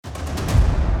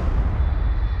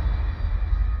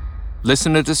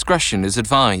Listener discretion is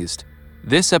advised.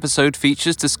 This episode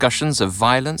features discussions of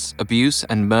violence, abuse,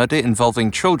 and murder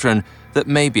involving children that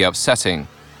may be upsetting.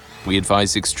 We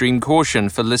advise extreme caution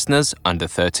for listeners under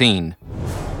 13.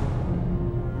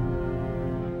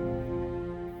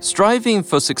 Striving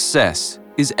for success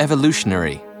is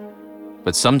evolutionary,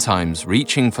 but sometimes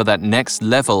reaching for that next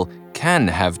level can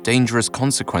have dangerous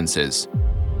consequences,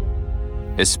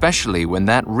 especially when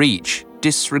that reach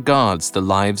disregards the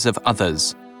lives of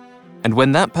others. And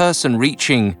when that person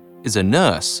reaching is a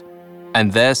nurse,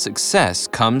 and their success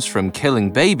comes from killing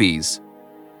babies,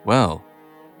 well,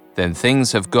 then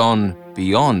things have gone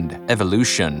beyond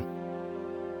evolution.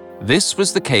 This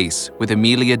was the case with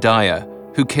Amelia Dyer,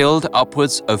 who killed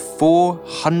upwards of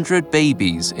 400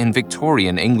 babies in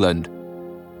Victorian England,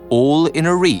 all in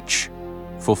a reach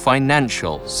for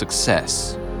financial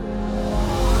success.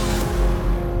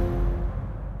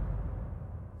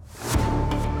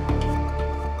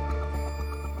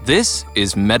 This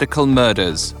is Medical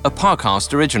Murders, a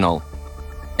Parcast original.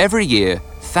 Every year,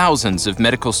 thousands of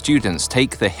medical students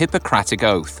take the Hippocratic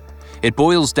Oath. It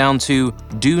boils down to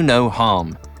do no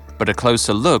harm, but a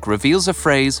closer look reveals a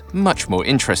phrase much more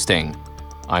interesting: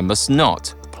 I must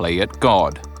not play at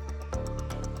God.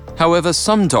 However,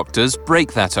 some doctors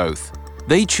break that oath.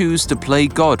 They choose to play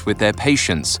God with their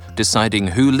patients, deciding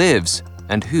who lives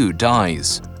and who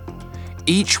dies.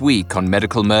 Each week on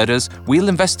Medical Murders, we'll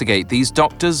investigate these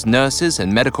doctors, nurses,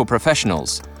 and medical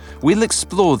professionals. We'll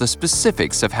explore the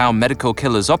specifics of how medical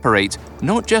killers operate,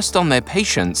 not just on their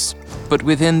patients, but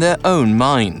within their own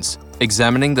minds,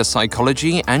 examining the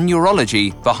psychology and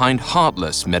neurology behind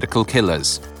heartless medical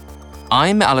killers.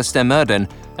 I'm Alistair Murden,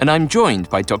 and I'm joined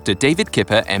by Dr. David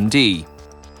Kipper, MD.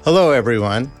 Hello,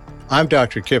 everyone. I'm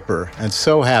Dr. Kipper, and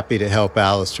so happy to help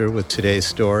Alistair with today's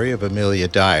story of Amelia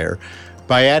Dyer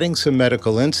by adding some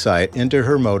medical insight into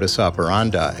her modus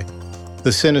operandi.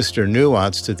 The sinister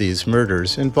nuance to these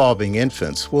murders involving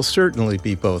infants will certainly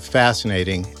be both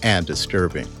fascinating and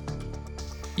disturbing.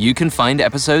 You can find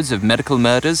episodes of Medical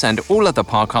Murders and all other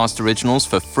Parcast originals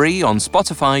for free on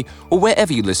Spotify or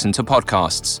wherever you listen to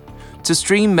podcasts. To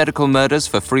stream Medical Murders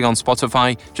for free on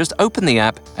Spotify, just open the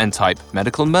app and type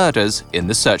Medical Murders in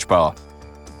the search bar.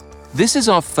 This is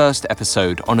our first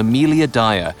episode on Amelia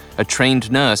Dyer, a trained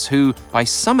nurse who, by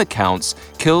some accounts,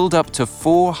 killed up to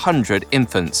 400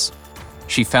 infants.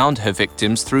 She found her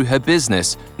victims through her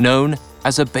business, known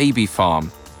as a baby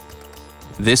farm.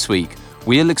 This week,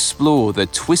 we'll explore the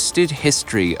twisted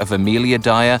history of Amelia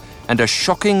Dyer and a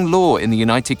shocking law in the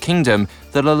United Kingdom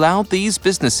that allowed these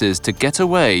businesses to get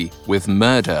away with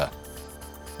murder.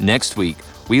 Next week,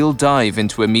 we'll dive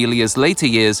into Amelia's later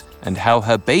years and how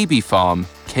her baby farm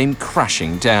came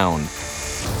crashing down.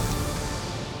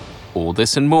 All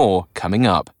this and more coming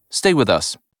up. Stay with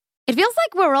us. It feels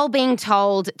like we're all being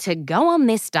told to go on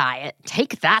this diet,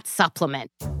 take that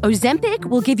supplement. Ozempic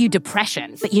will give you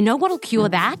depression, but you know what'll cure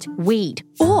that? Weed.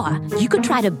 Or you could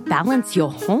try to balance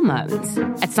your hormones.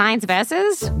 At Science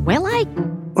Versus, we're like,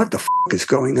 what the f*** is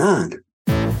going on?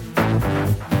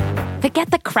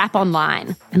 Forget the crap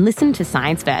online and listen to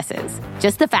Science Versus.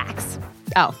 Just the facts.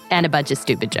 Oh, and a bunch of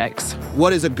stupid jokes.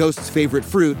 What is a ghost's favorite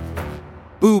fruit?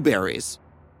 Blueberries.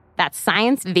 That's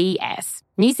Science VS.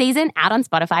 New season out on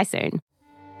Spotify soon.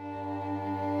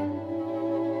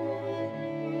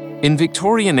 In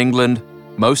Victorian England,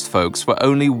 most folks were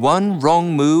only one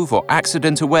wrong move or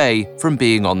accident away from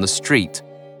being on the street.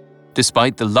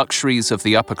 Despite the luxuries of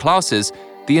the upper classes,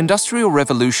 the Industrial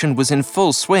Revolution was in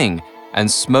full swing, and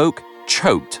smoke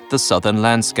choked the southern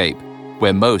landscape,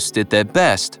 where most did their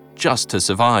best just to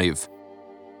survive.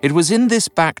 It was in this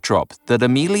backdrop that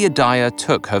Amelia Dyer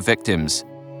took her victims.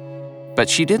 But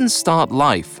she didn't start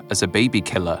life as a baby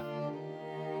killer.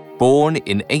 Born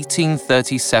in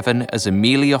 1837 as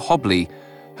Amelia Hobley,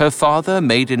 her father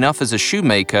made enough as a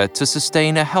shoemaker to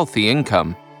sustain a healthy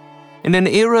income. In an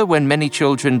era when many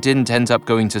children didn't end up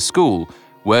going to school,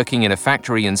 working in a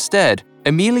factory instead,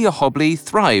 Amelia Hobley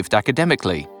thrived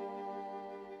academically.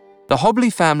 The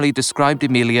Hobley family described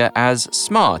Amelia as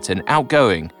smart and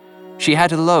outgoing. She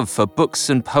had a love for books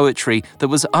and poetry that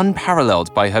was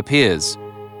unparalleled by her peers,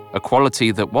 a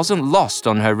quality that wasn't lost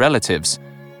on her relatives,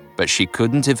 but she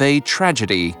couldn't evade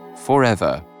tragedy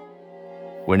forever.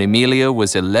 When Amelia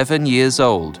was 11 years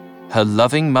old, her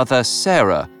loving mother,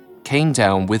 Sarah, came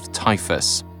down with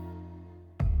typhus.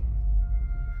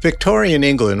 Victorian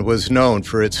England was known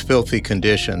for its filthy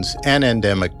conditions and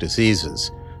endemic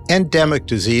diseases. Endemic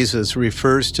diseases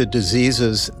refers to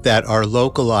diseases that are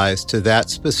localized to that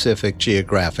specific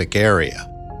geographic area.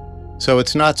 So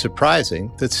it's not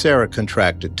surprising that Sarah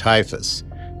contracted typhus.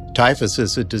 Typhus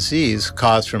is a disease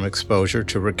caused from exposure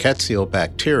to rickettsial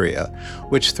bacteria,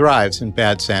 which thrives in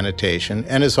bad sanitation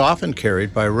and is often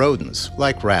carried by rodents,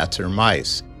 like rats or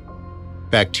mice.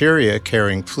 Bacteria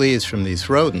carrying fleas from these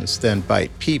rodents then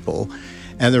bite people,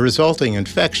 and the resulting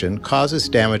infection causes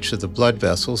damage to the blood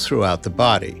vessels throughout the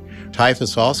body.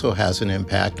 Typhus also has an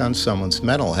impact on someone's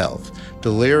mental health.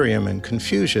 Delirium and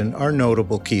confusion are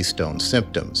notable keystone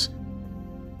symptoms.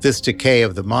 This decay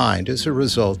of the mind is a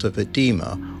result of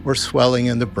edema, or swelling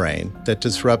in the brain, that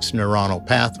disrupts neuronal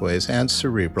pathways and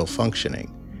cerebral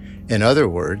functioning. In other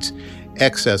words,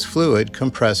 excess fluid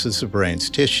compresses the brain's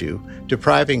tissue,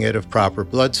 depriving it of proper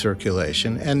blood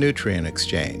circulation and nutrient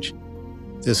exchange.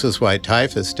 This is why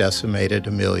typhus decimated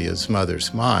Amelia's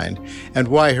mother's mind and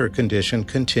why her condition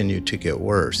continued to get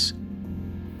worse.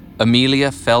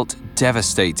 Amelia felt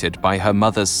devastated by her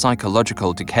mother's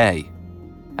psychological decay.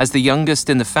 As the youngest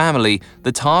in the family,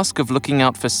 the task of looking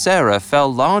out for Sarah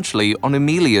fell largely on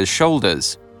Amelia's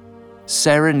shoulders.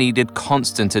 Sarah needed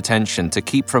constant attention to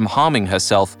keep from harming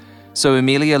herself, so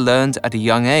Amelia learned at a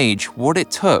young age what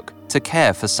it took to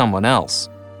care for someone else.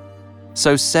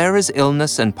 So Sarah's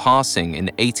illness and passing in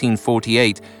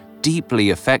 1848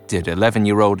 deeply affected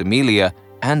 11-year-old Amelia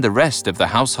and the rest of the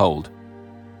household.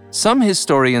 Some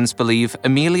historians believe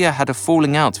Amelia had a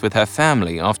falling out with her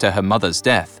family after her mother's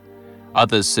death.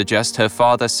 Others suggest her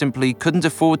father simply couldn't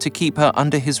afford to keep her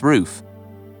under his roof.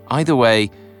 Either way,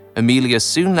 Amelia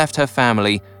soon left her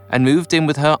family and moved in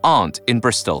with her aunt in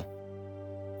Bristol.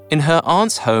 In her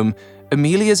aunt's home,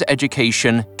 Amelia's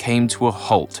education came to a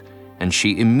halt, and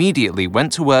she immediately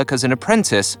went to work as an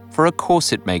apprentice for a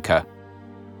corset maker.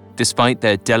 Despite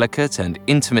their delicate and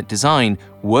intimate design,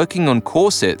 working on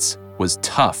corsets was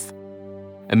tough.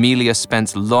 Amelia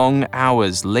spent long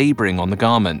hours laboring on the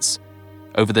garments.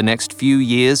 Over the next few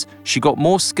years, she got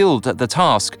more skilled at the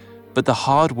task, but the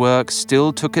hard work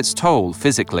still took its toll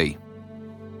physically.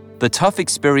 The tough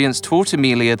experience taught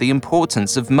Amelia the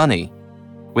importance of money.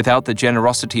 Without the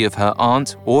generosity of her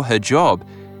aunt or her job,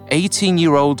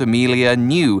 18-year-old Amelia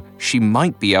knew she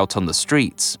might be out on the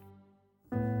streets.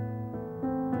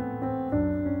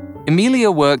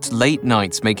 Amelia worked late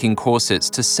nights making corsets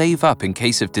to save up in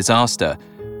case of disaster,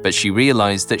 but she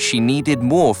realized that she needed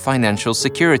more financial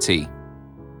security.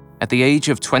 At the age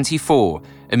of 24,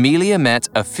 Amelia met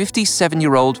a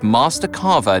 57-year-old master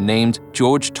carver named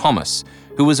George Thomas,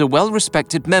 who was a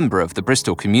well-respected member of the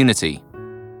Bristol community.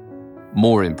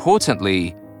 More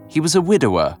importantly, he was a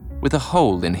widower with a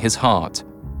hole in his heart.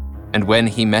 And when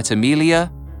he met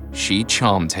Amelia, she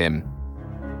charmed him.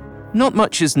 Not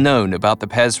much is known about the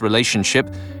pair's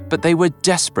relationship, but they were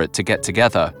desperate to get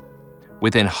together.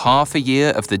 Within half a year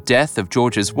of the death of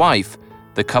George's wife,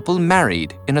 the couple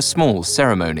married in a small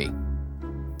ceremony.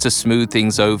 To smooth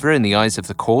things over in the eyes of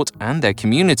the court and their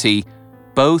community,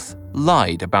 both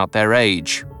lied about their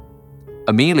age.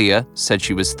 Amelia said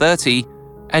she was 30,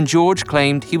 and George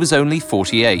claimed he was only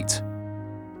 48.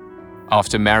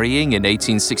 After marrying in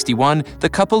 1861, the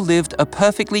couple lived a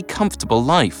perfectly comfortable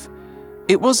life.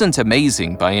 It wasn't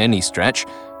amazing by any stretch,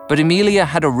 but Amelia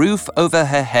had a roof over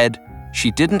her head,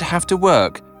 she didn't have to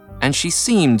work, and she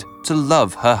seemed to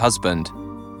love her husband.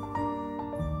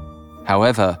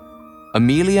 However,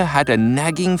 Amelia had a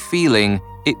nagging feeling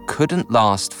it couldn't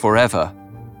last forever.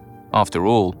 After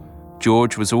all,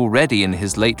 George was already in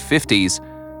his late 50s.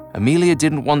 Amelia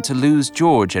didn't want to lose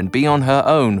George and be on her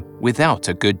own without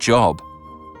a good job.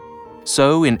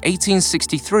 So in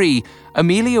 1863,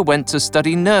 Amelia went to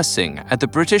study nursing at the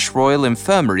British Royal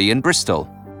Infirmary in Bristol.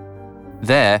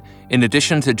 There, in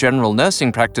addition to general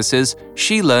nursing practices,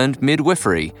 she learned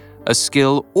midwifery, a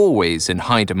skill always in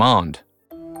high demand.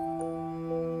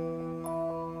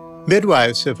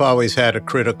 Midwives have always had a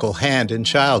critical hand in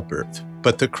childbirth,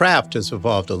 but the craft has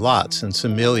evolved a lot since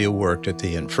Amelia worked at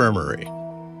the infirmary.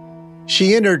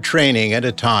 She entered training at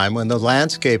a time when the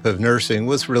landscape of nursing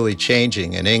was really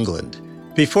changing in England.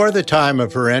 Before the time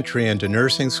of her entry into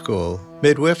nursing school,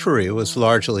 midwifery was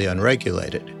largely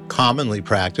unregulated, commonly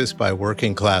practiced by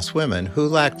working-class women who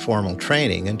lacked formal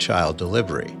training in child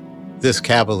delivery. This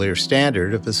cavalier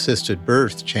standard of assisted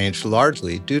birth changed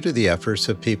largely due to the efforts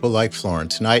of people like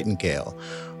Florence Nightingale,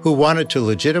 who wanted to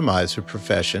legitimize her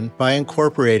profession by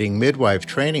incorporating midwife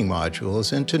training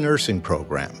modules into nursing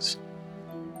programs.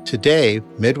 Today,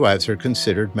 midwives are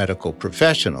considered medical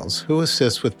professionals who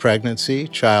assist with pregnancy,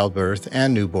 childbirth,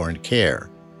 and newborn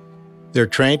care. They're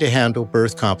trained to handle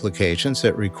birth complications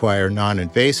that require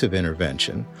non-invasive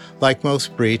intervention, like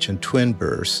most breech and twin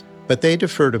births, but they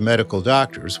defer to medical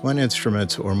doctors when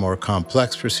instruments or more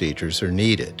complex procedures are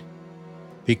needed.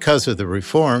 Because of the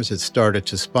reforms that started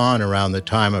to spawn around the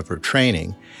time of her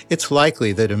training, it's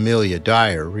likely that Amelia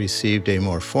Dyer received a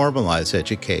more formalized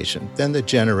education than the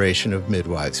generation of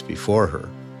midwives before her.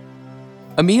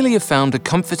 Amelia found a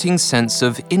comforting sense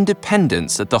of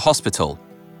independence at the hospital,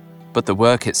 but the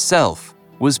work itself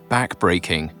was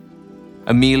backbreaking.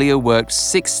 Amelia worked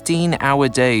 16-hour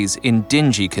days in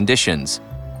dingy conditions.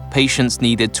 Patients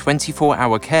needed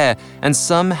 24-hour care, and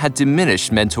some had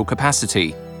diminished mental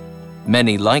capacity.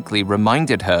 Many likely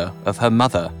reminded her of her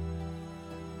mother.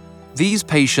 These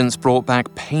patients brought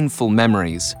back painful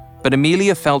memories, but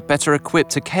Amelia felt better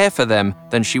equipped to care for them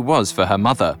than she was for her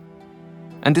mother.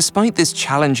 And despite this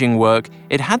challenging work,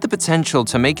 it had the potential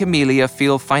to make Amelia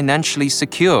feel financially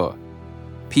secure.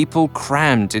 People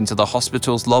crammed into the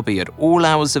hospital's lobby at all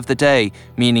hours of the day,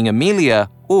 meaning Amelia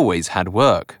always had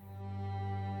work.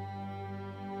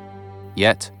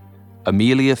 Yet,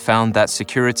 Amelia found that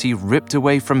security ripped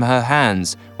away from her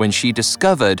hands when she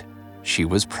discovered she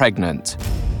was pregnant.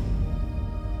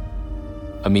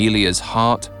 Amelia's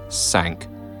heart sank.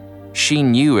 She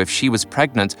knew if she was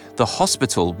pregnant, the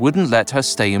hospital wouldn't let her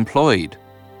stay employed.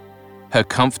 Her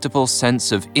comfortable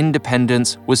sense of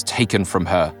independence was taken from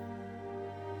her.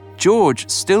 George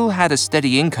still had a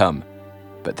steady income,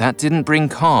 but that didn't bring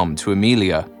calm to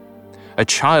Amelia. A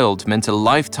child meant a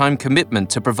lifetime commitment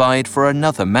to provide for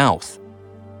another mouth.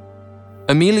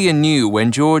 Amelia knew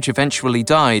when George eventually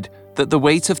died that the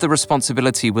weight of the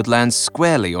responsibility would land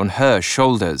squarely on her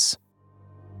shoulders.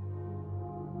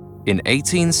 In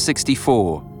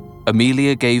 1864,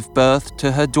 Amelia gave birth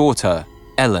to her daughter,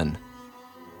 Ellen.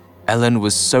 Ellen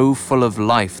was so full of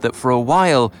life that for a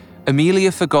while,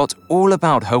 Amelia forgot all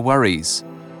about her worries.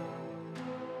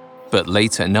 But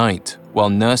late at night, while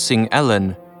nursing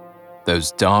Ellen,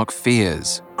 those dark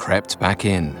fears crept back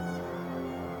in.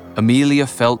 Amelia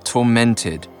felt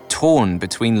tormented, torn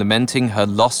between lamenting her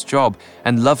lost job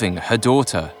and loving her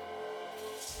daughter.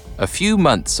 A few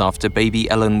months after baby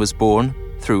Ellen was born,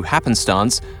 through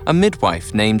happenstance, a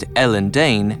midwife named Ellen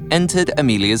Dane entered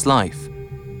Amelia's life.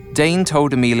 Dane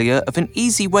told Amelia of an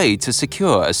easy way to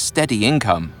secure a steady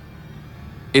income.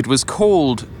 It was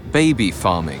called baby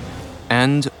farming,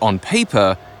 and on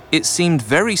paper, it seemed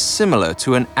very similar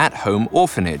to an at-home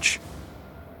orphanage.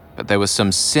 But there were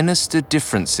some sinister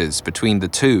differences between the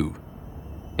two.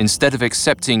 Instead of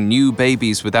accepting new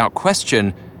babies without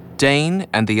question, Dane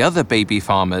and the other baby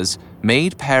farmers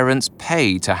made parents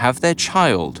pay to have their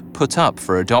child put up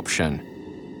for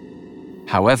adoption.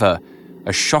 However,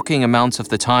 a shocking amount of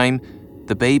the time,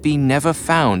 the baby never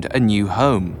found a new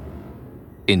home.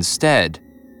 Instead,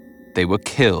 they were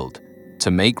killed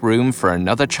to make room for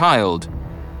another child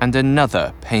and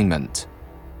another payment.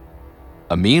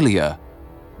 Amelia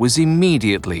was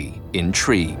immediately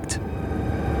intrigued.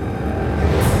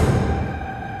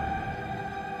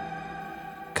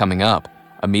 Coming up,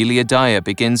 Amelia Dyer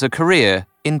begins a career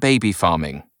in baby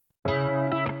farming.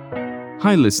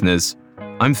 Hi listeners,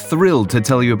 I'm thrilled to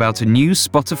tell you about a new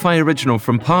Spotify original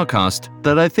from Parcast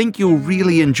that I think you'll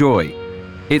really enjoy.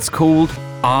 It's called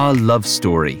Our Love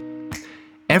Story.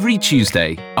 Every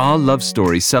Tuesday, Our Love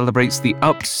Story celebrates the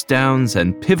ups, downs,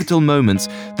 and pivotal moments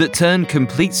that turn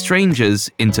complete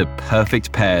strangers into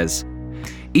perfect pairs.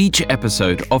 Each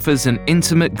episode offers an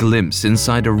intimate glimpse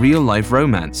inside a real-life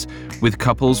romance, with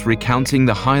couples recounting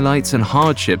the highlights and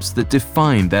hardships that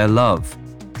define their love.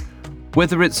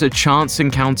 Whether it's a chance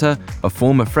encounter, a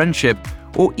former friendship,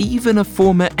 or even a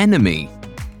former enemy,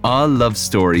 Our Love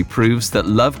Story proves that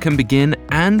love can begin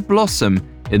and blossom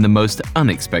in the most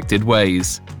unexpected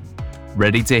ways.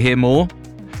 Ready to hear more?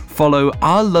 Follow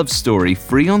Our Love Story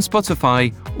free on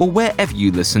Spotify or wherever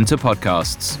you listen to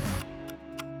podcasts.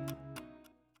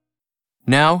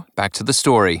 Now, back to the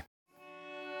story.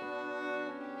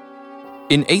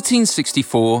 In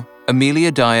 1864,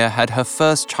 Amelia Dyer had her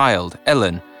first child,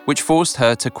 Ellen, which forced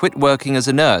her to quit working as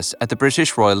a nurse at the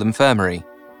British Royal Infirmary.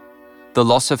 The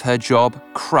loss of her job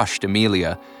crushed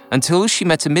Amelia until she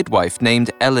met a midwife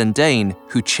named Ellen Dane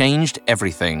who changed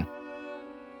everything.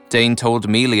 Dane told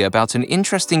Amelia about an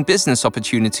interesting business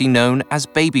opportunity known as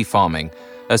baby farming,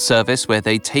 a service where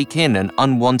they take in an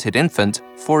unwanted infant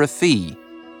for a fee.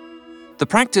 The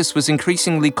practice was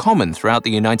increasingly common throughout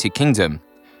the United Kingdom.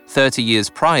 30 years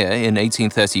prior, in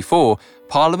 1834,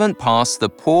 Parliament passed the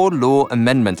Poor Law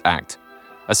Amendment Act.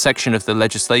 A section of the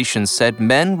legislation said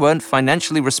men weren't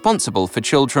financially responsible for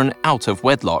children out of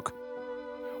wedlock.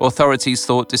 Authorities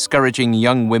thought discouraging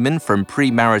young women from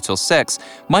premarital sex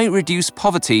might reduce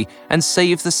poverty and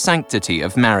save the sanctity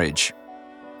of marriage.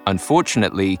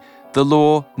 Unfortunately, the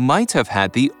law might have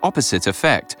had the opposite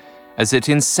effect, as it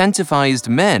incentivized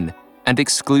men and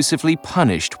exclusively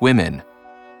punished women.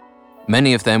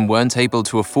 Many of them weren't able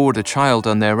to afford a child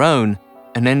on their own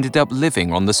and ended up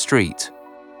living on the street.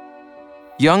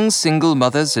 Young single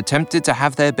mothers attempted to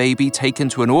have their baby taken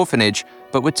to an orphanage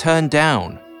but were turned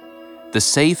down. The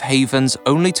safe havens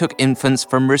only took infants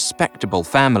from respectable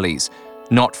families,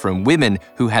 not from women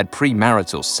who had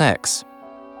premarital sex.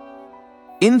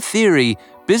 In theory,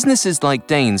 businesses like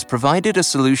Dane's provided a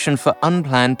solution for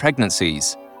unplanned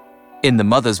pregnancies. In the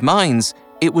mothers' minds,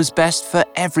 it was best for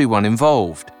everyone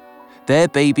involved. Their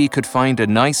baby could find a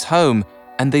nice home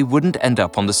and they wouldn't end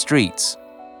up on the streets.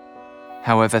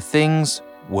 However, things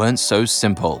weren't so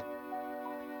simple.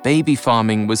 Baby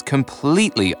farming was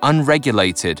completely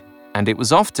unregulated, and it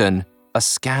was often a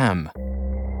scam.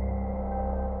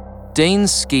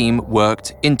 Dane's scheme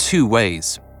worked in two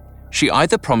ways. She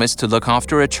either promised to look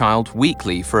after a child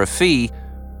weekly for a fee,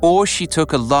 or she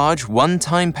took a large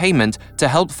one-time payment to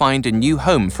help find a new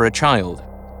home for a child.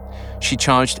 She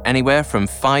charged anywhere from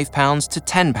 £5 to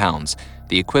 £10,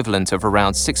 the equivalent of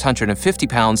around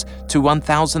 £650 to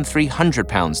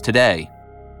 £1,300 today.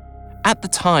 At the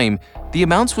time, the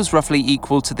amount was roughly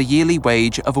equal to the yearly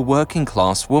wage of a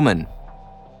working-class woman.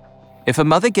 If a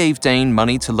mother gave Dane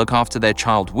money to look after their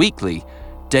child weekly,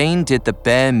 Dane did the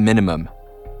bare minimum.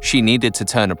 She needed to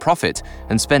turn a profit,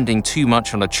 and spending too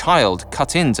much on a child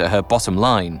cut into her bottom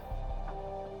line.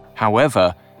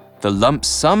 However, the lump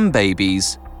sum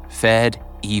babies fared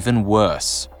even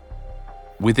worse.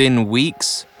 Within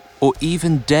weeks, or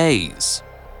even days,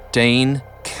 Dane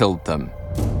killed them.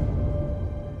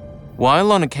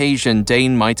 While on occasion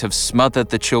Dane might have smothered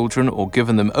the children or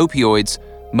given them opioids,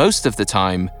 most of the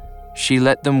time, she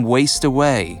let them waste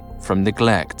away from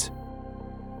neglect.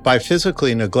 By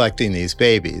physically neglecting these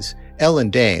babies, Ellen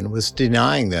Dane was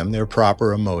denying them their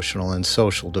proper emotional and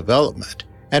social development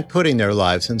and putting their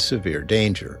lives in severe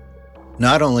danger.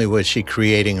 Not only was she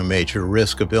creating a major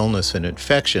risk of illness and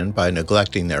infection by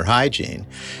neglecting their hygiene,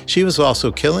 she was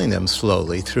also killing them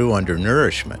slowly through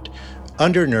undernourishment.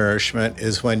 Undernourishment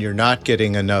is when you're not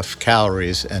getting enough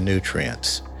calories and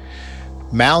nutrients.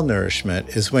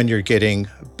 Malnourishment is when you're getting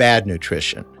bad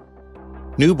nutrition.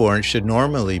 Newborns should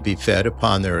normally be fed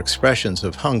upon their expressions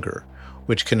of hunger,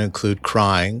 which can include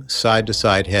crying,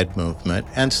 side-to-side head movement,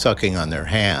 and sucking on their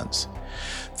hands.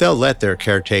 They'll let their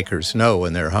caretakers know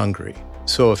when they're hungry,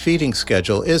 so a feeding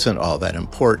schedule isn't all that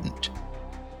important.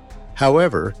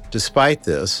 However, despite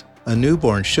this, a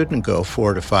newborn shouldn't go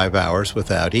 4 to 5 hours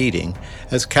without eating,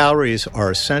 as calories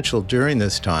are essential during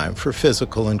this time for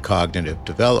physical and cognitive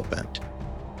development.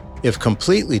 If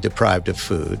completely deprived of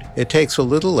food, it takes a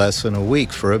little less than a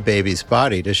week for a baby's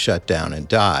body to shut down and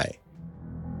die.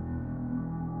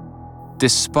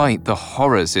 Despite the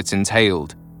horrors it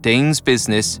entailed, Dane's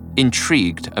business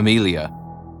intrigued Amelia.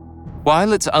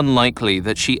 While it's unlikely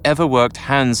that she ever worked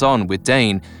hands-on with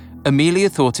Dane, Amelia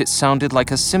thought it sounded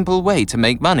like a simple way to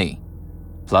make money.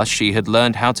 Plus, she had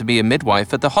learned how to be a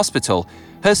midwife at the hospital.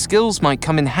 Her skills might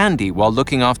come in handy while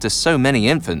looking after so many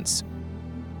infants.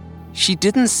 She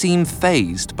didn't seem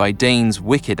fazed by Dane's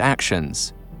wicked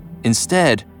actions.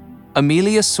 Instead,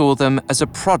 Amelia saw them as a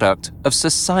product of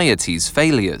society's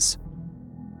failures.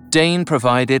 Dane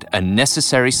provided a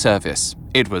necessary service.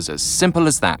 It was as simple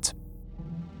as that.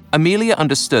 Amelia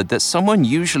understood that someone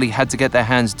usually had to get their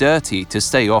hands dirty to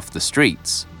stay off the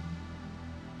streets.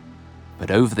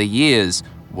 But over the years,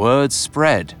 word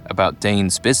spread about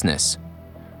Dane's business.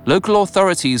 Local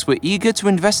authorities were eager to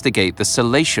investigate the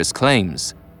salacious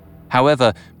claims.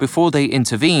 However, before they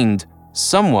intervened,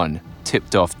 someone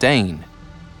tipped off Dane.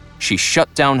 She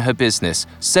shut down her business,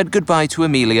 said goodbye to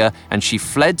Amelia, and she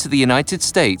fled to the United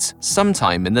States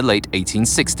sometime in the late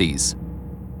 1860s.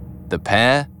 The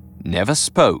pair never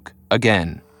spoke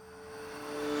again.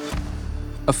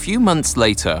 A few months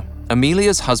later,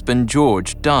 Amelia's husband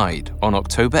George died on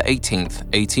October 18,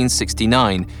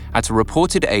 1869, at a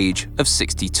reported age of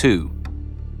 62.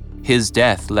 His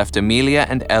death left Amelia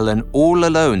and Ellen all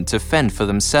alone to fend for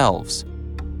themselves.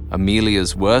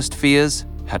 Amelia's worst fears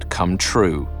had come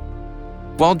true.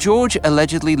 While George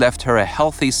allegedly left her a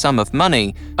healthy sum of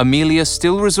money, Amelia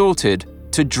still resorted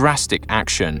to drastic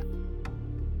action.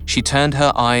 She turned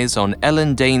her eyes on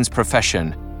Ellen Dane's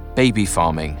profession, baby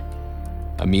farming.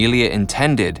 Amelia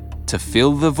intended to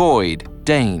fill the void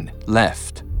Dane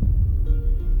left.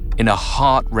 In a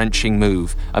heart-wrenching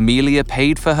move, Amelia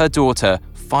paid for her daughter,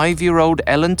 5-year-old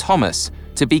Ellen Thomas,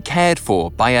 to be cared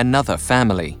for by another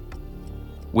family.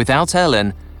 Without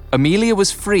Ellen, Amelia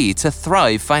was free to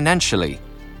thrive financially.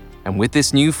 And with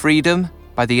this new freedom,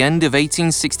 by the end of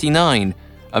 1869,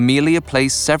 Amelia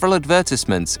placed several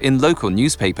advertisements in local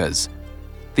newspapers.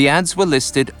 The ads were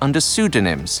listed under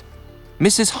pseudonyms,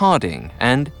 Mrs. Harding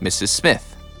and Mrs.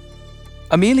 Smith.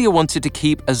 Amelia wanted to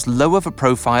keep as low of a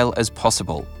profile as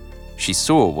possible. She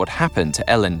saw what happened to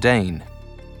Ellen Dane.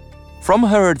 From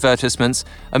her advertisements,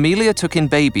 Amelia took in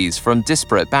babies from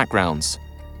disparate backgrounds,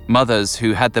 mothers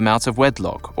who had them out of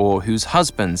wedlock or whose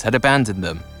husbands had abandoned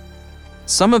them.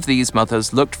 Some of these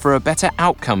mothers looked for a better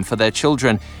outcome for their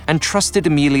children and trusted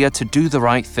Amelia to do the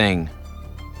right thing.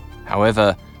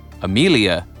 However,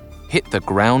 Amelia hit the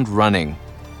ground running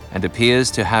and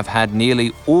appears to have had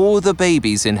nearly all the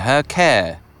babies in her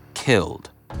care killed.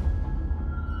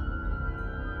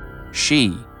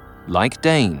 She, like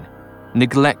Dane,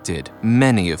 neglected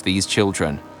many of these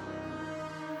children.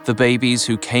 The babies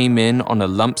who came in on a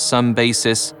lump sum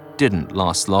basis didn't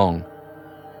last long.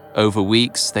 Over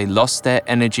weeks, they lost their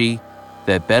energy,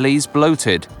 their bellies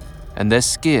bloated, and their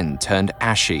skin turned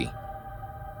ashy.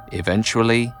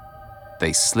 Eventually,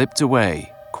 they slipped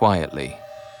away quietly.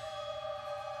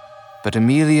 But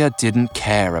Amelia didn't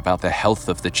care about the health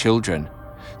of the children.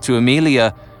 To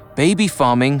Amelia, baby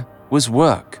farming was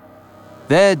work.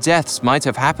 Their deaths might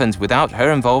have happened without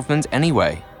her involvement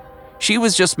anyway. She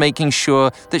was just making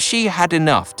sure that she had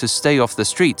enough to stay off the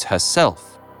streets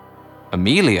herself.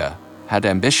 Amelia had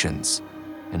ambitions,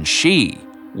 and she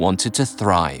wanted to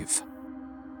thrive.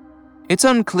 It's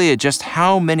unclear just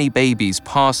how many babies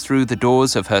passed through the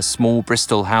doors of her small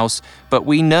Bristol house, but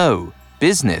we know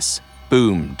business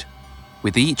boomed.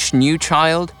 With each new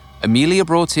child, Amelia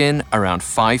brought in around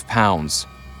 £5,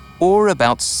 or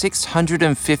about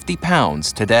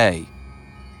 £650 today.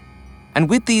 And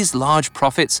with these large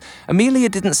profits, Amelia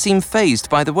didn't seem fazed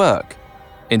by the work.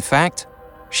 In fact,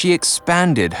 she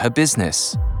expanded her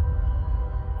business.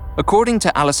 According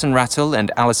to Alison Rattle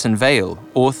and Alison Vale,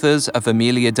 authors of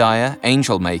Amelia Dyer,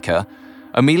 Angel Maker,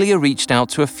 Amelia reached out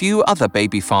to a few other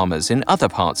baby farmers in other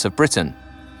parts of Britain.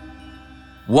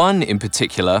 One in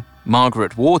particular,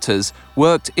 Margaret Waters,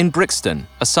 worked in Brixton,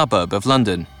 a suburb of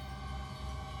London.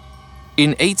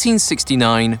 In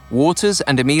 1869, Waters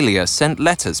and Amelia sent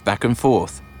letters back and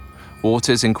forth.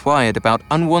 Waters inquired about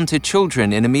unwanted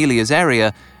children in Amelia's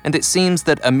area, and it seems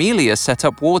that Amelia set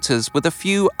up Waters with a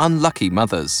few unlucky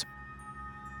mothers.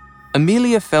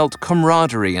 Amelia felt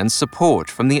camaraderie and support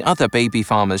from the other baby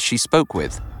farmers she spoke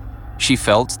with. She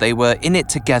felt they were in it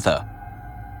together.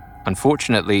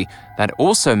 Unfortunately, that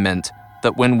also meant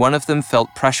that when one of them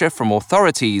felt pressure from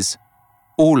authorities,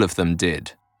 all of them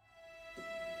did.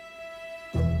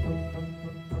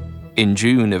 In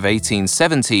June of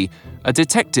 1870, a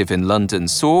detective in London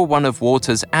saw one of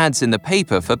Waters' ads in the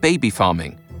paper for baby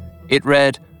farming. It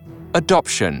read,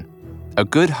 "Adoption, a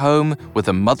good home with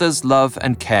a mother's love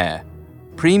and care.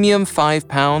 Premium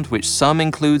 £5, which sum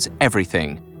includes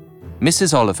everything.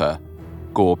 Mrs. Oliver,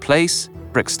 Gore Place,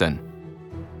 Brixton."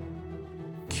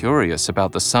 Curious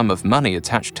about the sum of money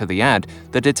attached to the ad,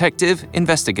 the detective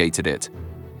investigated it.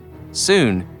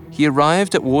 Soon, he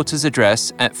arrived at Waters'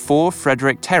 address at 4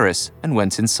 Frederick Terrace and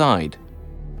went inside.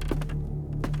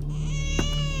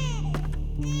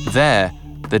 There,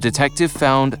 the detective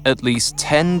found at least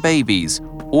 10 babies,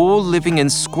 all living in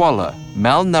squalor,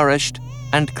 malnourished,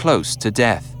 and close to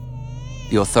death.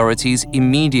 The authorities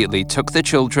immediately took the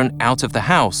children out of the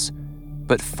house,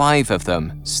 but 5 of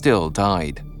them still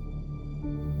died.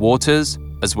 Waters,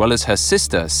 as well as her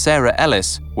sister Sarah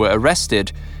Ellis, were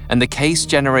arrested, and the case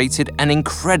generated an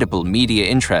incredible media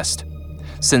interest.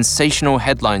 Sensational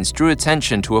headlines drew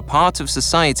attention to a part of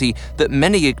society that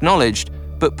many acknowledged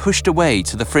but pushed away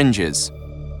to the fringes.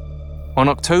 On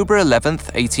October 11,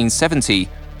 1870,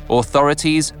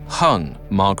 authorities hung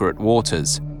Margaret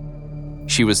Waters.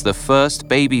 She was the first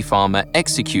baby farmer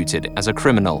executed as a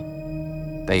criminal.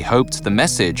 They hoped the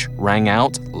message rang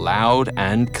out loud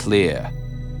and clear.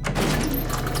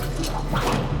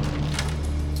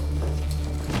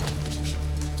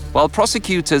 While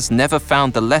prosecutors never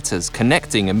found the letters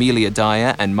connecting Amelia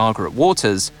Dyer and Margaret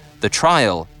Waters, the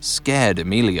trial scared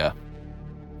Amelia.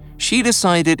 She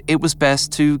decided it was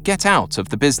best to get out of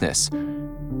the business.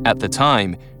 At the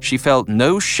time, she felt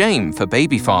no shame for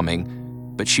baby farming,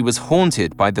 but she was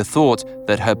haunted by the thought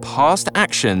that her past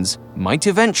actions might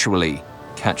eventually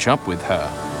catch up with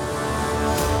her.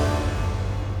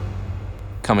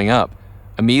 Coming up,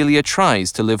 Amelia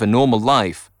tries to live a normal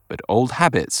life, but old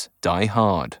habits die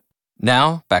hard.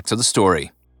 Now, back to the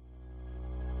story.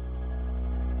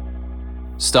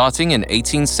 Starting in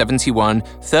 1871,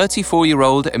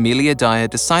 34-year-old Amelia Dyer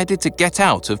decided to get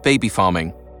out of baby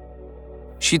farming.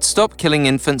 She'd stop killing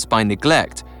infants by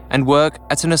neglect and work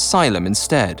at an asylum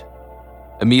instead.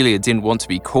 Amelia didn't want to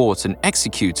be caught and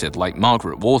executed like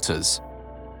Margaret Waters.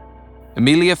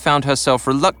 Amelia found herself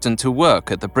reluctant to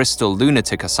work at the Bristol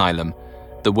Lunatic Asylum.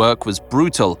 The work was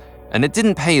brutal, and it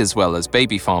didn't pay as well as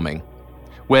baby farming.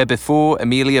 where before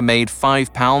Amelia made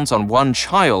 £5 on one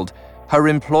child, her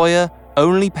employer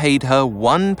only paid her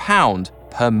 £1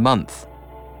 per month.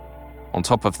 On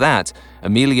top of that,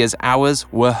 Amelia's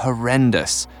hours were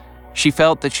horrendous. She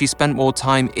felt that she spent more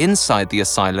time inside the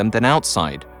asylum than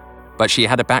outside, but she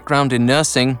had a background in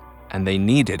nursing and they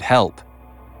needed help.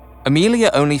 Amelia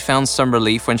only found some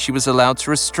relief when she was allowed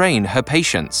to restrain her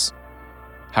patients.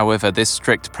 However, this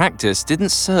strict practice didn't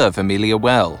serve Amelia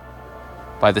well.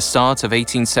 By the start of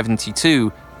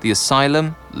 1872, the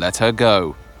asylum let her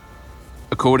go.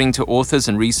 According to authors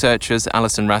and researchers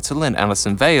Alison Rattle and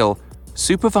Alison Vale,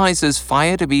 supervisors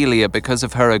fired Amelia because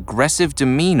of her aggressive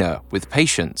demeanor with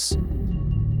patients.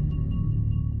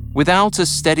 Without a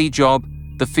steady job,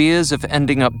 the fears of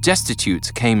ending up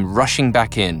destitute came rushing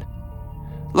back in.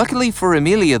 Luckily for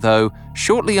Amelia, though,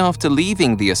 shortly after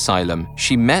leaving the asylum,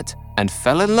 she met and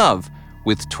fell in love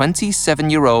with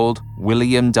 27-year-old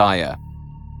William Dyer.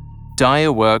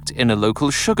 Dyer worked in a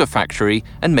local sugar factory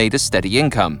and made a steady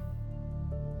income.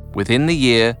 Within the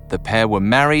year, the pair were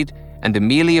married, and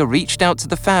Amelia reached out to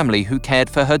the family who cared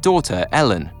for her daughter,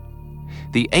 Ellen.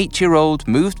 The 8-year-old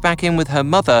moved back in with her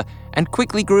mother and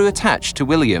quickly grew attached to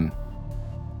William.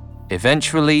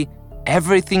 Eventually,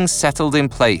 everything settled in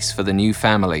place for the new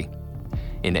family.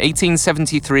 In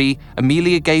 1873,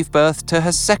 Amelia gave birth to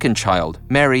her second child,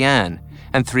 Mary Ann,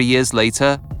 and 3 years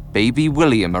later, baby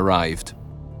William arrived.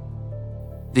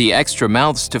 The extra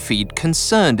mouths to feed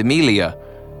concerned Amelia.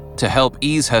 To help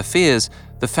ease her fears,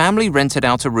 the family rented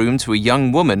out a room to a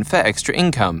young woman for extra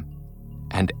income.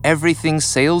 And everything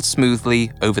sailed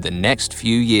smoothly over the next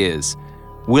few years.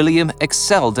 William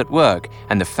excelled at work,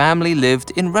 and the family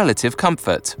lived in relative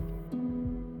comfort.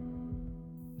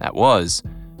 That was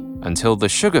until the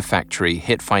sugar factory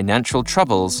hit financial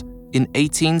troubles in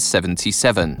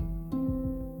 1877.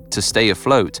 To stay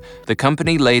afloat, the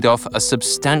company laid off a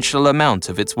substantial amount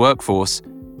of its workforce,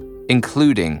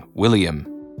 including William.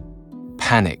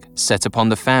 Panic set upon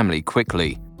the family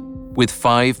quickly. With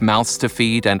 5 mouths to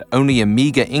feed and only a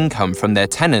meager income from their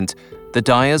tenant, the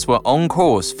Dyers were on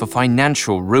course for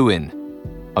financial ruin.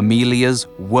 Amelia's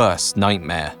worst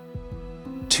nightmare.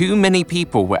 Too many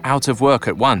people were out of work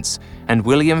at once, and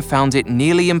William found it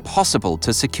nearly impossible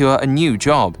to secure a new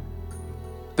job.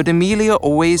 But Amelia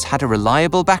always had a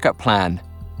reliable backup plan: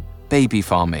 baby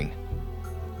farming.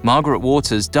 Margaret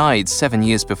Waters died 7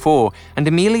 years before, and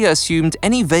Amelia assumed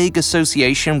any vague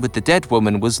association with the dead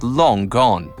woman was long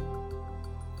gone.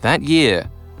 That year,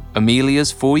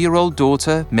 Amelia's 4-year-old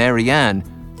daughter, Mary Ann,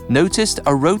 noticed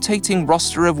a rotating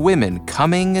roster of women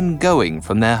coming and going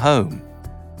from their home.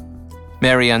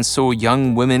 Mary Ann saw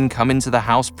young women come into the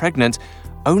house pregnant,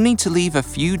 only to leave a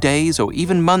few days or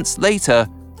even months later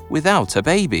without a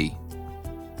baby.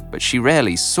 But she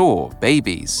rarely saw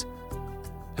babies.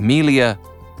 Amelia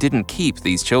didn't keep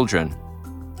these children.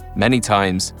 Many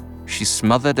times, she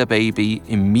smothered a baby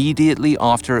immediately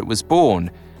after it was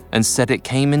born and said it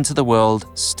came into the world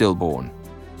stillborn.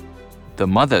 The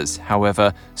mothers,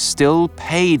 however, still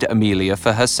paid Amelia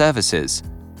for her services.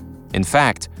 In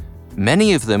fact,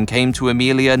 many of them came to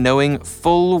Amelia knowing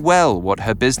full well what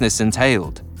her business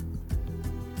entailed.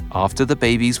 After the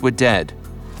babies were dead,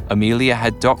 Amelia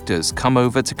had doctors come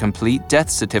over to complete death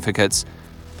certificates,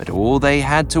 but all they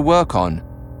had to work on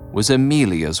was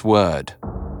Amelia's word.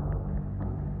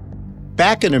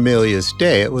 Back in Amelia's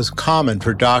day, it was common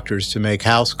for doctors to make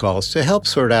house calls to help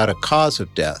sort out a cause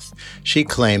of death. She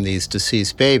claimed these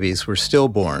deceased babies were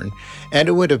stillborn, and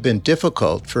it would have been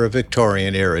difficult for a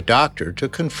Victorian-era doctor to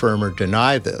confirm or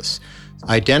deny this.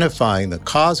 Identifying the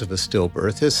cause of a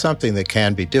stillbirth is something that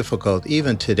can be difficult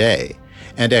even today,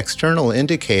 and external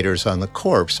indicators on the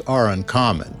corpse are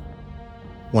uncommon.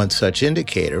 One such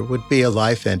indicator would be a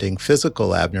life-ending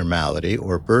physical abnormality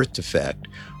or birth defect,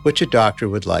 which a doctor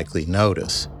would likely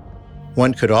notice.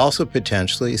 One could also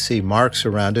potentially see marks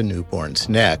around a newborn's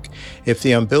neck if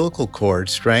the umbilical cord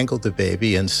strangled the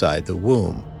baby inside the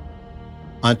womb.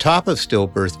 On top of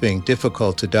stillbirth being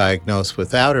difficult to diagnose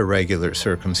without irregular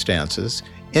circumstances,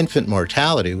 infant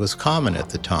mortality was common at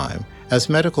the time, as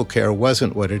medical care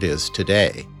wasn't what it is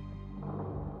today.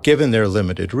 Given their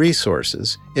limited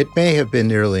resources, it may have been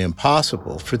nearly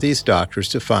impossible for these doctors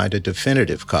to find a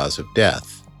definitive cause of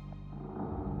death.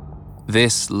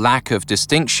 This lack of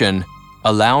distinction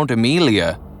allowed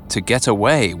Amelia to get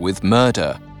away with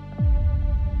murder.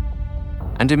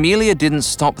 And Amelia didn't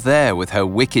stop there with her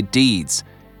wicked deeds.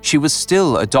 She was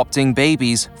still adopting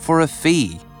babies for a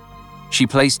fee. She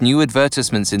placed new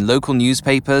advertisements in local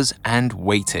newspapers and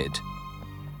waited.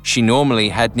 She normally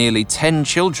had nearly 10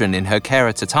 children in her care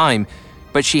at a time,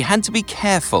 but she had to be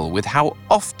careful with how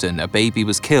often a baby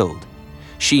was killed.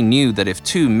 She knew that if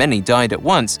too many died at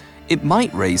once, it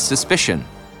might raise suspicion.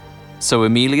 So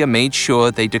Amelia made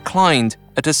sure they declined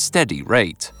at a steady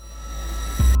rate.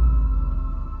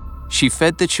 She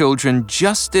fed the children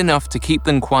just enough to keep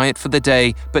them quiet for the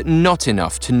day, but not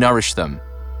enough to nourish them.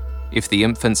 If the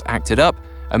infants acted up,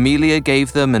 Amelia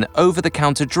gave them an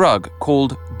over-the-counter drug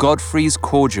called Godfrey's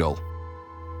Cordial.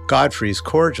 Godfrey's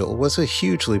Cordial was a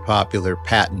hugely popular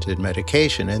patented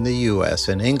medication in the US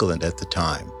and England at the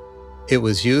time. It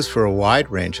was used for a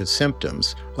wide range of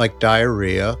symptoms like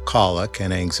diarrhea, colic,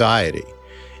 and anxiety.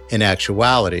 In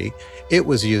actuality, it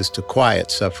was used to quiet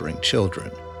suffering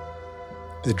children.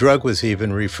 The drug was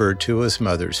even referred to as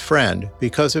mother's friend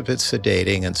because of its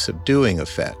sedating and subduing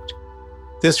effect.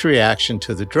 This reaction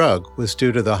to the drug was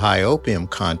due to the high opium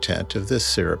content of this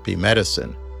syrupy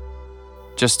medicine.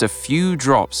 Just a few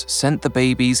drops sent the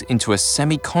babies into a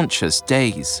semi-conscious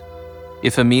daze.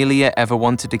 If Amelia ever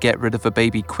wanted to get rid of a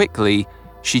baby quickly,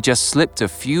 she just slipped a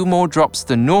few more drops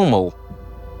than normal,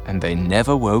 and they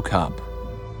never woke up.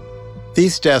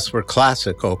 These deaths were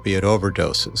classic opiate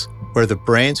overdoses, where the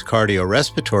brain's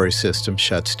cardiorespiratory system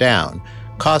shuts down,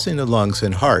 causing the lungs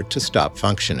and heart to stop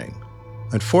functioning.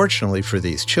 Unfortunately for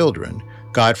these children,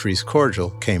 Godfrey's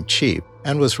Cordial came cheap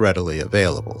and was readily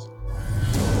available.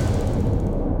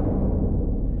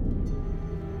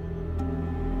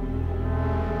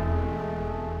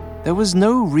 There was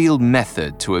no real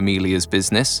method to Amelia's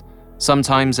business.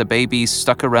 Sometimes a baby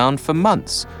stuck around for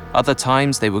months, other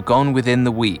times they were gone within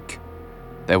the week.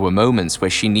 There were moments where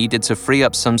she needed to free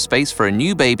up some space for a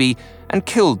new baby and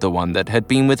killed the one that had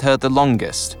been with her the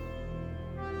longest.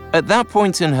 At that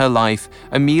point in her life,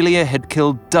 Amelia had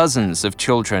killed dozens of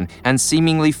children and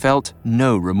seemingly felt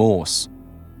no remorse.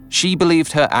 She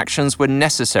believed her actions were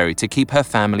necessary to keep her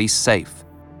family safe.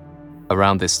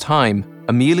 Around this time,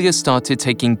 Amelia started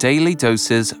taking daily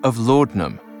doses of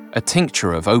laudanum, a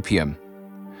tincture of opium.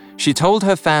 She told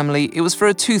her family it was for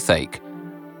a toothache,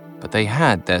 but they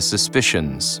had their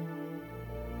suspicions.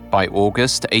 By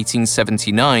August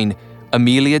 1879,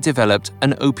 Amelia developed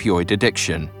an opioid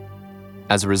addiction.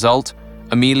 As a result,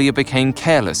 Amelia became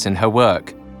careless in her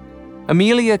work.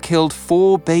 Amelia killed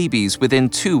 4 babies within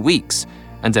 2 weeks,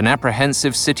 and an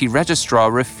apprehensive city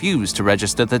registrar refused to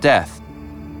register the death.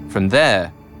 From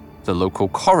there, the local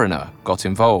coroner got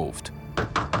involved.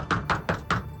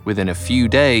 Within a few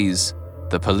days,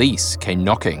 the police came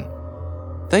knocking.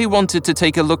 They wanted to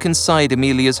take a look inside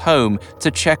Amelia's home to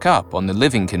check up on the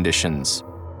living conditions.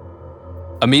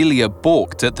 Amelia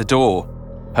balked at the door.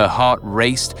 Her heart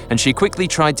raced, and she quickly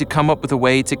tried to come up with a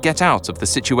way to get out of the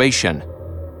situation.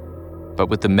 But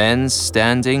with the men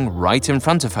standing right in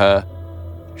front of her,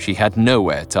 she had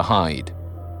nowhere to hide.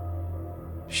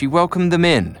 She welcomed them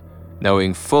in,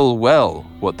 knowing full well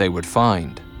what they would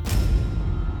find.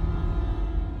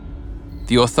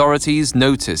 The authorities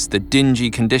noticed the dingy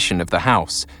condition of the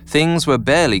house. Things were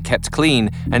barely kept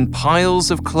clean, and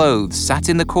piles of clothes sat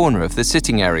in the corner of the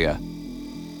sitting area.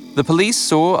 The police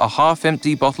saw a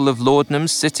half-empty bottle of laudanum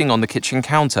sitting on the kitchen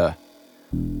counter.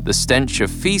 The stench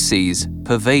of feces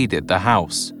pervaded the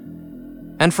house.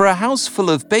 And for a house full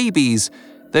of babies,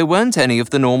 there weren't any of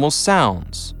the normal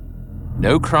sounds.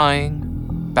 No crying,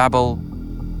 babble,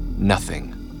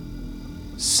 nothing.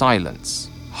 Silence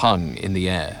hung in the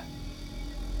air.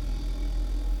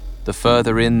 The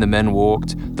further in the men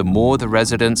walked, the more the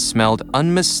residence smelled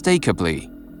unmistakably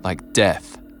like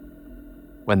death.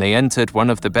 When they entered one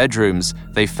of the bedrooms,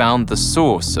 they found the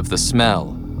source of the smell.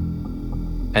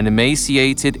 An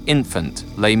emaciated infant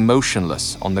lay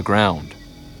motionless on the ground.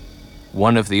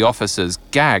 One of the officers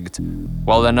gagged,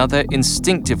 while another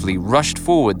instinctively rushed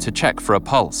forward to check for a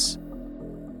pulse.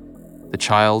 The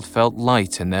child felt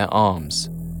light in their arms.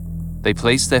 They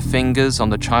placed their fingers on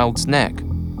the child's neck,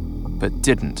 but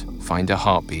didn't find a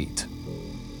heartbeat.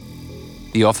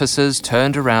 The officers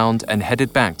turned around and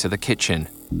headed back to the kitchen.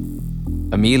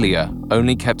 Amelia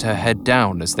only kept her head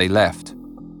down as they left.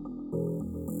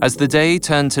 As the day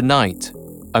turned to night,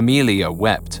 Amelia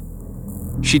wept.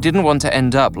 She didn't want to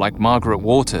end up like Margaret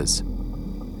Waters.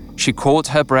 She caught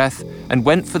her breath and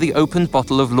went for the opened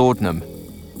bottle of laudanum.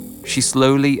 She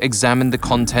slowly examined the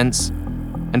contents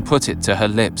and put it to her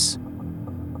lips.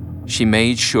 She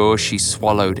made sure she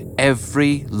swallowed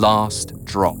every last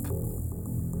drop.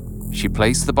 She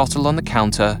placed the bottle on the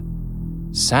counter,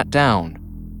 sat down,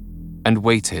 and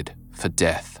waited for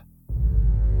death.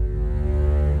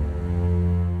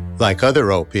 Like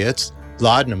other opiates,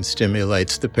 laudanum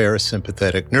stimulates the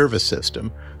parasympathetic nervous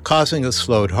system, causing a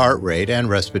slowed heart rate and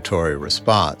respiratory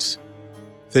response.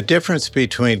 The difference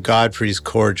between Godfrey's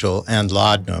Cordial and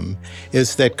laudanum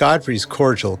is that Godfrey's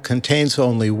Cordial contains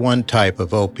only one type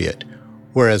of opiate,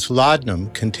 whereas laudanum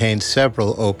contains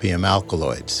several opium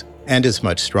alkaloids and is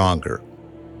much stronger.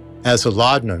 As a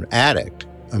laudanum addict,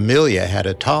 Amelia had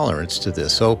a tolerance to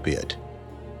this opiate.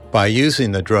 By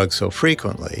using the drug so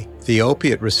frequently, the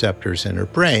opiate receptors in her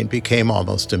brain became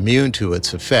almost immune to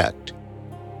its effect.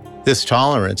 This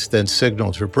tolerance then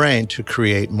signaled her brain to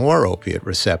create more opiate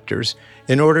receptors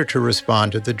in order to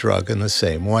respond to the drug in the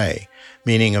same way,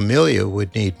 meaning Amelia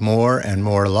would need more and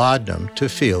more laudanum to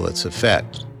feel its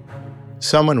effect.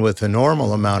 Someone with a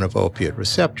normal amount of opiate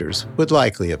receptors would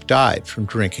likely have died from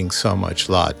drinking so much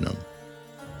laudanum.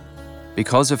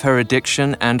 Because of her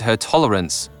addiction and her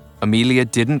tolerance, Amelia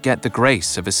didn't get the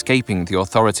grace of escaping the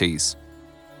authorities.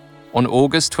 On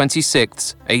August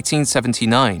 26,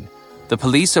 1879, the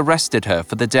police arrested her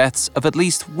for the deaths of at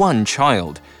least one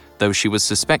child, though she was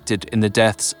suspected in the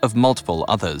deaths of multiple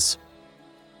others.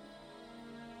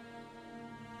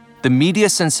 The media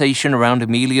sensation around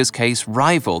Amelia's case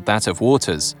rivaled that of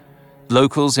Waters.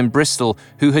 Locals in Bristol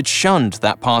who had shunned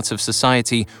that part of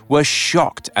society were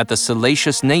shocked at the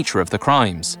salacious nature of the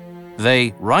crimes.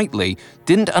 They, rightly,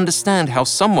 didn't understand how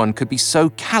someone could be so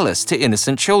callous to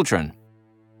innocent children.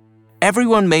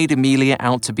 Everyone made Amelia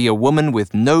out to be a woman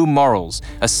with no morals,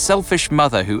 a selfish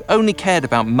mother who only cared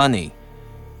about money.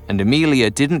 And Amelia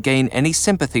didn't gain any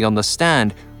sympathy on the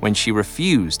stand when she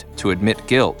refused to admit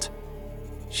guilt.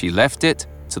 She left it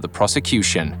to the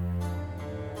prosecution.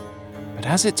 But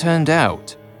as it turned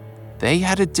out, they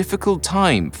had a difficult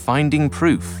time finding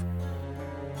proof.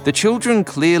 The children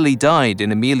clearly died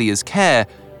in Amelia's care,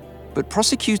 but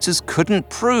prosecutors couldn't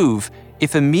prove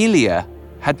if Amelia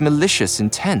had malicious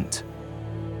intent.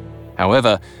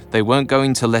 However, they weren't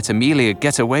going to let Amelia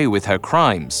get away with her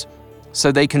crimes,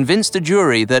 so they convinced a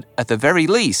jury that, at the very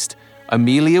least,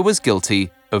 Amelia was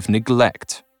guilty of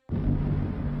neglect.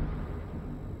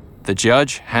 The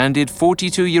judge handed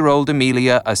 42-year-old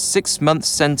Amelia a 6-month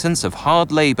sentence of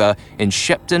hard labor in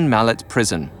Shepton Mallet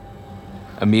Prison.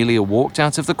 Amelia walked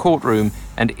out of the courtroom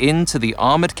and into the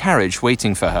armored carriage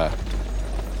waiting for her.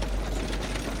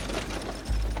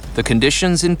 The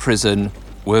conditions in prison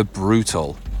were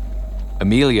brutal.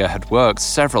 Amelia had worked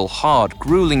several hard,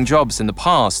 grueling jobs in the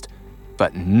past,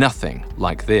 but nothing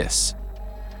like this.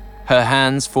 Her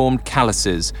hands formed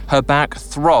calluses, her back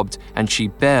throbbed, and she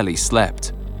barely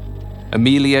slept.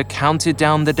 Amelia counted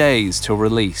down the days till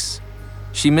release.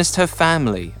 She missed her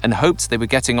family and hoped they were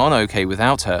getting on okay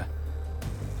without her.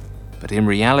 But in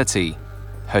reality,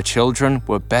 her children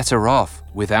were better off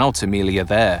without Amelia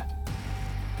there.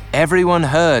 Everyone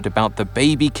heard about the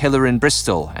baby killer in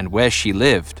Bristol and where she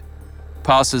lived.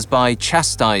 Passers-by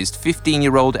chastised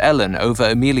 15-year-old Ellen over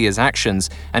Amelia's actions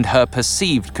and her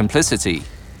perceived complicity.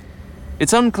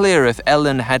 It's unclear if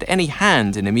Ellen had any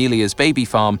hand in Amelia's baby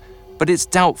farm, but it's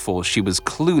doubtful she was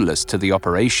clueless to the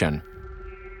operation.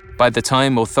 By the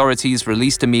time authorities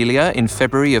released Amelia in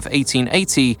February of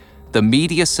 1880, the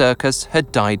media circus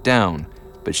had died down,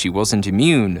 but she wasn't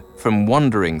immune from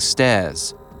wandering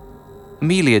stares.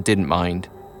 Amelia didn't mind.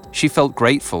 She felt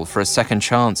grateful for a second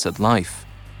chance at life.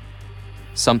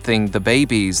 Something the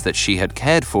babies that she had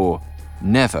cared for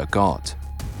never got.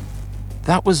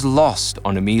 That was lost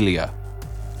on Amelia.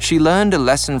 She learned a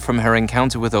lesson from her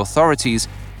encounter with authorities,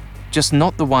 just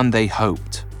not the one they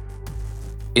hoped.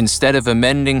 Instead of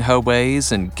amending her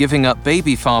ways and giving up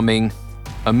baby farming,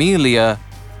 Amelia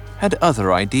had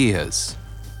other ideas.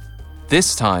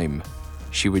 This time,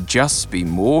 she would just be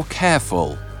more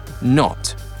careful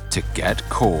not to get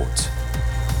caught.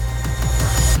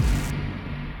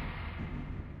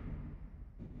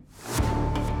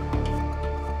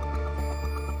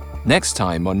 Next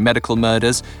time on Medical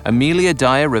Murders, Amelia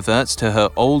Dyer reverts to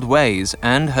her old ways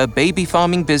and her baby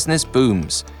farming business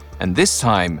booms. And this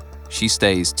time, she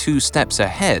stays 2 steps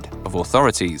ahead of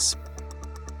authorities.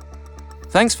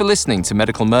 Thanks for listening to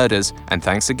Medical Murders, and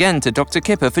thanks again to Dr.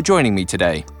 Kipper for joining me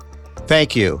today.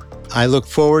 Thank you. I look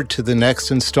forward to the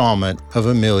next installment of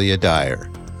Amelia Dyer.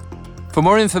 For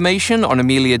more information on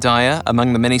Amelia Dyer,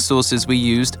 among the many sources we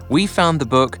used, we found the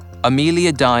book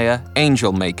Amelia Dyer,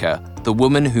 Angel Maker, The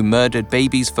Woman Who Murdered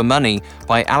Babies for Money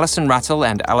by Alison Rattle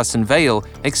and Alison Vale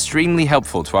extremely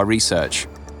helpful to our research.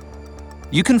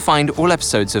 You can find all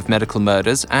episodes of Medical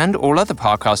Murders and all other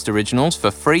Parcast originals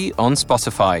for free on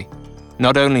Spotify.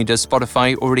 Not only does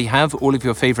Spotify already have all of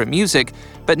your favorite music,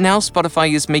 but now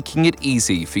Spotify is making it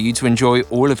easy for you to enjoy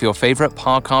all of your favorite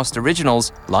Parcast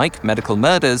originals, like Medical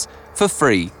Murders, for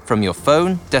free from your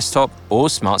phone, desktop, or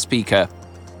smart speaker.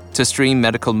 To stream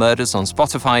Medical Murders on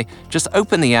Spotify, just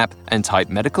open the app and type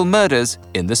Medical Murders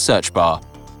in the search bar.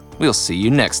 We'll see you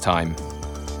next time.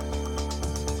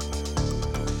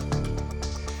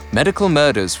 Medical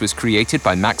Murders was created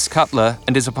by Max Cutler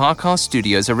and is a Parcast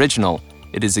Studios original.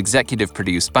 It is executive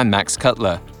produced by Max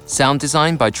Cutler. Sound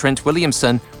design by Trent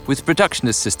Williamson, with production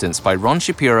assistance by Ron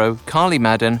Shapiro, Carly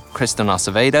Madden, Kristen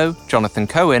Acevedo, Jonathan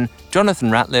Cohen, Jonathan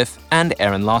Ratliff, and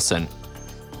Aaron Larson.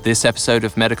 This episode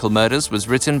of Medical Murders was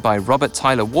written by Robert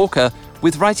Tyler Walker,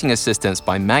 with writing assistance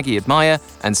by Maggie Admire,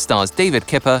 and stars David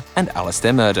Kipper and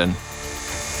Alistair Murden.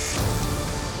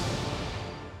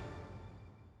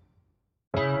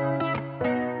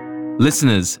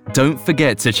 Listeners, don't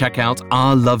forget to check out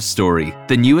Our Love Story,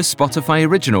 the newest Spotify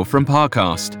original from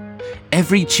Parcast.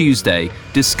 Every Tuesday,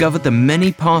 discover the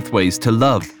many pathways to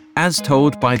love, as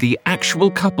told by the actual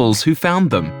couples who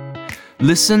found them.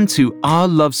 Listen to Our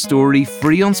Love Story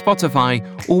free on Spotify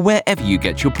or wherever you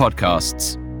get your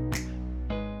podcasts.